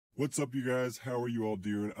What's up, you guys? How are you all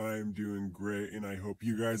doing? I'm doing great, and I hope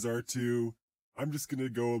you guys are too. I'm just gonna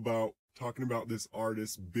go about talking about this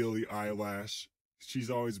artist, Billie Eilish.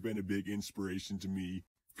 She's always been a big inspiration to me,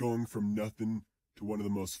 going from nothing to one of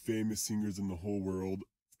the most famous singers in the whole world.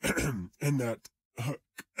 And that,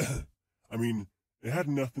 I mean, it had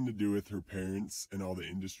nothing to do with her parents and all the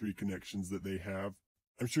industry connections that they have.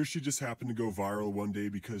 I'm sure she just happened to go viral one day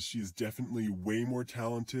because she is definitely way more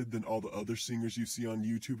talented than all the other singers you see on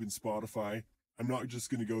YouTube and Spotify. I'm not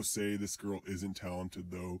just going to go say this girl isn't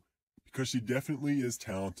talented though, because she definitely is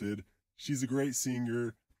talented. She's a great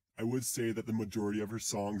singer. I would say that the majority of her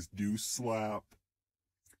songs do slap.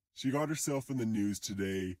 She got herself in the news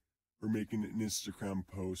today for making an Instagram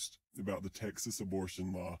post about the Texas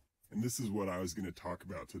abortion law, and this is what I was going to talk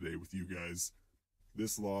about today with you guys.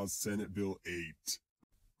 This law is Senate Bill 8.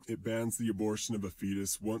 It bans the abortion of a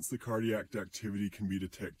fetus once the cardiac activity can be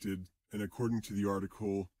detected, and according to the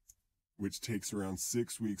article, which takes around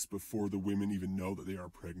 6 weeks before the women even know that they are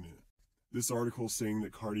pregnant. This article saying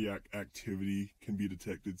that cardiac activity can be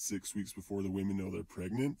detected 6 weeks before the women know they're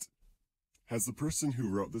pregnant. Has the person who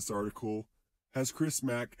wrote this article, has Chris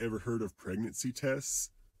Mack ever heard of pregnancy tests?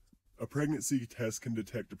 A pregnancy test can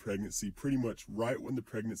detect a pregnancy pretty much right when the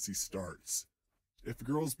pregnancy starts. If a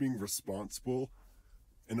girl is being responsible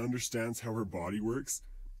and understands how her body works,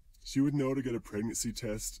 she would know to get a pregnancy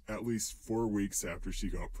test at least 4 weeks after she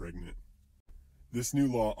got pregnant. This new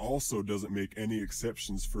law also doesn't make any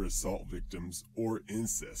exceptions for assault victims or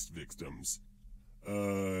incest victims.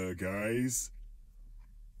 Guys,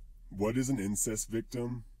 what is an incest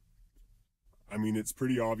victim? I mean, it's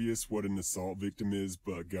pretty obvious what an assault victim is,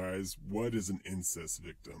 but guys, what is an incest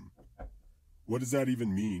victim? What does that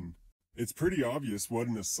even mean? It's pretty obvious what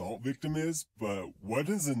an assault victim is, but what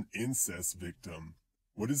is an incest victim?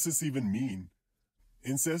 What does this even mean?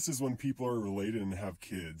 Incest is when people are related and have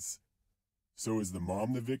kids. So is the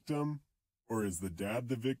mom the victim? Or is the dad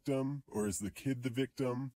the victim? Or is the kid the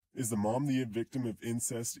victim? Is the mom the victim of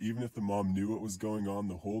incest even if the mom knew what was going on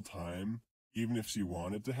the whole time? Even if she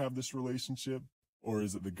wanted to have this relationship? Or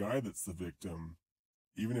is it the guy that's the victim?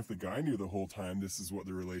 Even if the guy knew the whole time this is what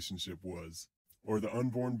the relationship was? Or the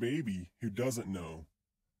unborn baby who doesn't know?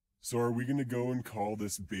 So are we going to go and call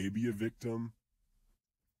this baby a victim?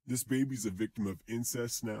 This baby's a victim of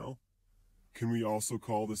incest now? Can we also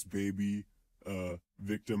call this baby a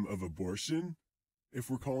victim of abortion if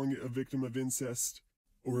we're calling it a victim of incest?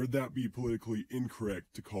 Or would that be politically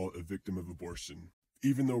incorrect to call it a victim of abortion,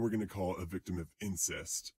 even though we're going to call it a victim of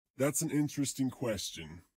incest? That's an interesting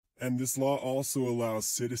question. And this law also allows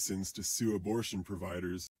citizens to sue abortion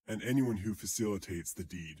providers and anyone who facilitates the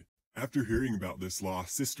deed. After hearing about this law,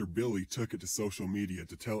 Sister Billie took it to social media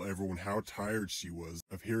to tell everyone how tired she was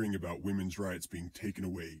of hearing about women's rights being taken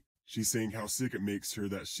away. She's saying how sick it makes her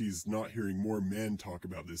that she's not hearing more men talk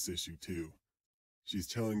about this issue too. She's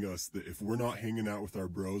telling us that if we're not hanging out with our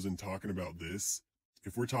bros and talking about this,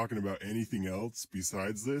 if we're talking about anything else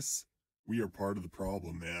besides this, we are part of the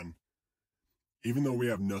problem, man. Even though we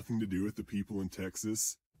have nothing to do with the people in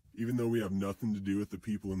Texas, even though we have nothing to do with the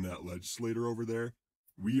people in that legislator over there,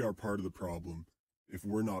 we are part of the problem if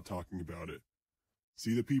we're not talking about it.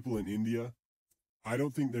 See the people in India? I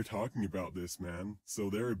don't think they're talking about this, man, so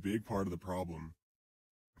they're a big part of the problem.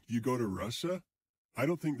 If you go to Russia, I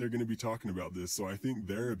don't think they're going to be talking about this, so I think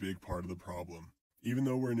they're a big part of the problem. Even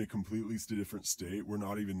though we're in a completely different state, we're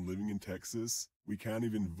not even living in Texas, we can't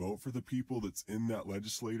even vote for the people that's in that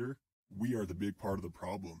legislator. We are the big part of the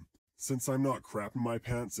problem. Since I'm not crapping my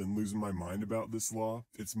pants and losing my mind about this law,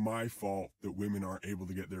 it's my fault that women aren't able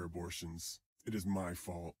to get their abortions. It is my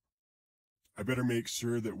fault. I better make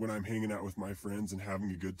sure that when I'm hanging out with my friends and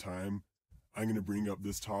having a good time, I'm going to bring up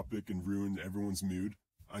this topic and ruin everyone's mood.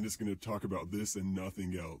 I'm just going to talk about this and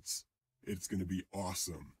nothing else. It's going to be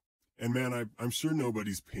awesome. And man, I'm sure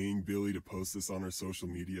nobody's paying Billie to post this on her social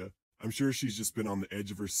media. I'm sure she's just been on the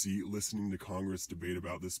edge of her seat listening to Congress debate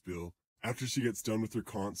about this bill. After she gets done with her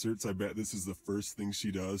concerts, I bet this is the first thing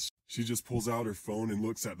she does. She just pulls out her phone and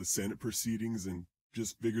looks at the Senate proceedings and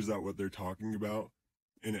just figures out what they're talking about.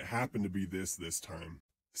 And it happened to be this time.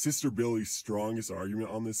 Sister Billie's strongest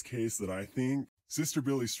argument on this case, I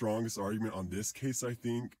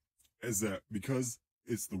think, is that because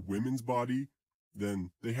it's the women's body,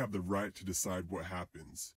 then they have the right to decide what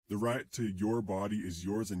happens. The right to your body is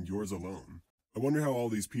yours and yours alone. I wonder how all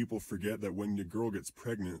these people forget that when your girl gets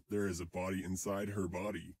pregnant, there is a body inside her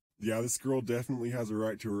body. Yeah, this girl definitely has a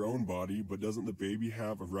right to her own body, but doesn't the baby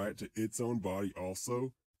have a right to its own body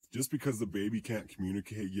also? Just because the baby can't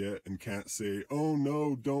communicate yet and can't say, oh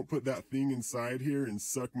no, don't put that thing inside here and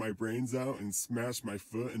suck my brains out and smash my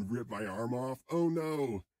foot and rip my arm off. Oh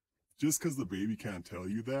no. Just because the baby can't tell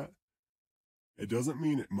you that, it doesn't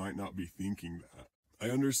mean it might not be thinking that.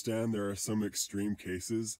 I understand there are some extreme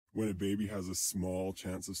cases when a baby has a small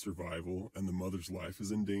chance of survival and the mother's life is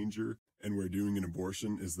in danger, and where doing an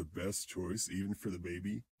abortion is the best choice even for the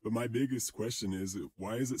baby. But my biggest question is,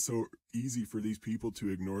 why is it so easy for these people to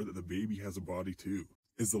ignore that the baby has a body too?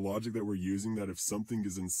 Is the logic that we're using that if something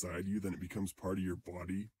is inside you, then it becomes part of your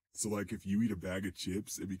body? So like if you eat a bag of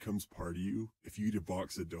chips, it becomes part of you. If you eat a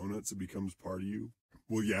box of donuts, it becomes part of you.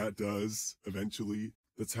 Well, yeah, it does, eventually.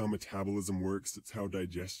 That's how metabolism works, that's how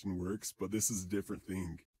digestion works, but this is a different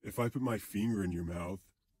thing. If I put my finger in your mouth,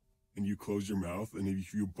 and you close your mouth, and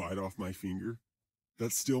if you bite off my finger,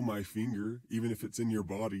 that's still my finger, even if it's in your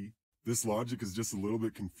body. This logic is just a little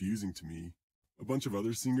bit confusing to me. A bunch of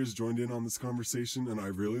other singers joined in on this conversation, and I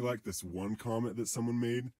really like this one comment that someone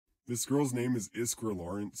made. This girl's name is Iskra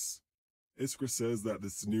Lawrence. Iskra says that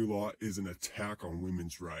this new law is an attack on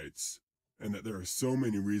women's rights, and that there are so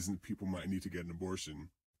many reasons people might need to get an abortion.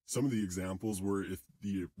 Some of the examples were if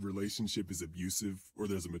the relationship is abusive or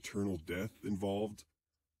there's a maternal death involved.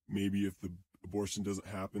 Maybe if the abortion doesn't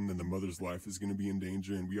happen, then the mother's life is going to be in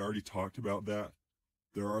danger, and we already talked about that.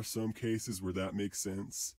 There are some cases where that makes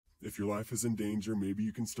sense. If your life is in danger, maybe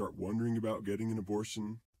you can start wondering about getting an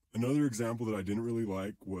abortion. Another example that I didn't really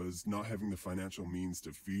like was not having the financial means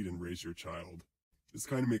to feed and raise your child. This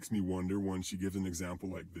kind of makes me wonder when she gives an example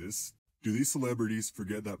like this. Do these celebrities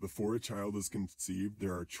forget that before a child is conceived,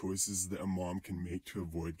 there are choices that a mom can make to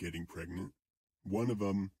avoid getting pregnant? One of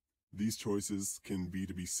them, these choices can be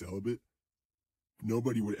to be celibate.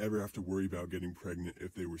 Nobody would ever have to worry about getting pregnant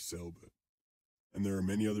if they were celibate. And there are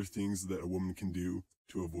many other things that a woman can do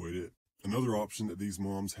to avoid it. Another option that these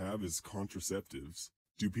moms have is contraceptives.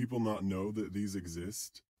 Do people not know that these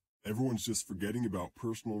exist? Everyone's just forgetting about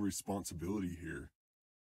personal responsibility here.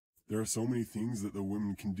 There are so many things that the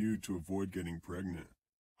women can do to avoid getting pregnant.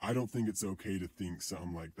 I don't think it's okay to think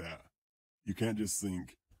something like that. You can't just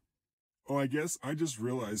think, oh, I guess I just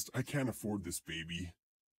realized I can't afford this baby.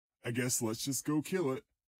 I guess let's just go kill it.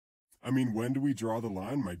 I mean, when do we draw the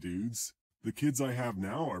line, my dudes? The kids I have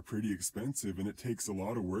now are pretty expensive, and it takes a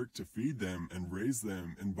lot of work to feed them and raise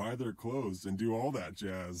them and buy their clothes and do all that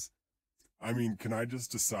jazz. I mean, can I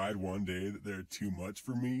just decide one day that they're too much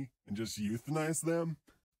for me and just euthanize them?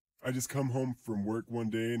 I just come home from work one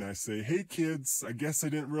day and I say, hey kids, I guess I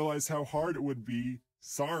didn't realize how hard it would be.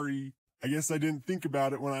 Sorry. I guess I didn't think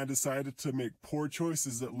about it when I decided to make poor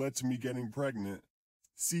choices that led to me getting pregnant.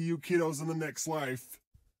 See you kiddos in the next life.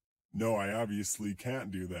 No, I obviously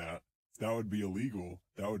can't do that. That would be illegal.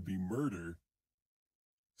 That would be murder.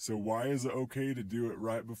 So why is it okay to do it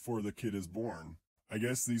right before the kid is born? I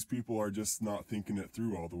guess these people are just not thinking it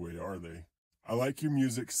through all the way, are they? I like your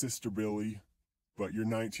music, Sister Billie, but you're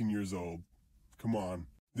 19 years old. Come on.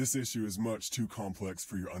 This issue is much too complex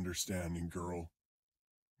for your understanding, girl.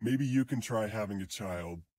 Maybe you can try having a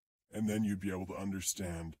child, and then you'd be able to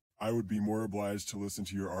understand. I would be more obliged to listen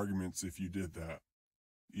to your arguments if you did that,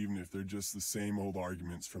 even if they're just the same old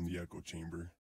arguments from the echo chamber.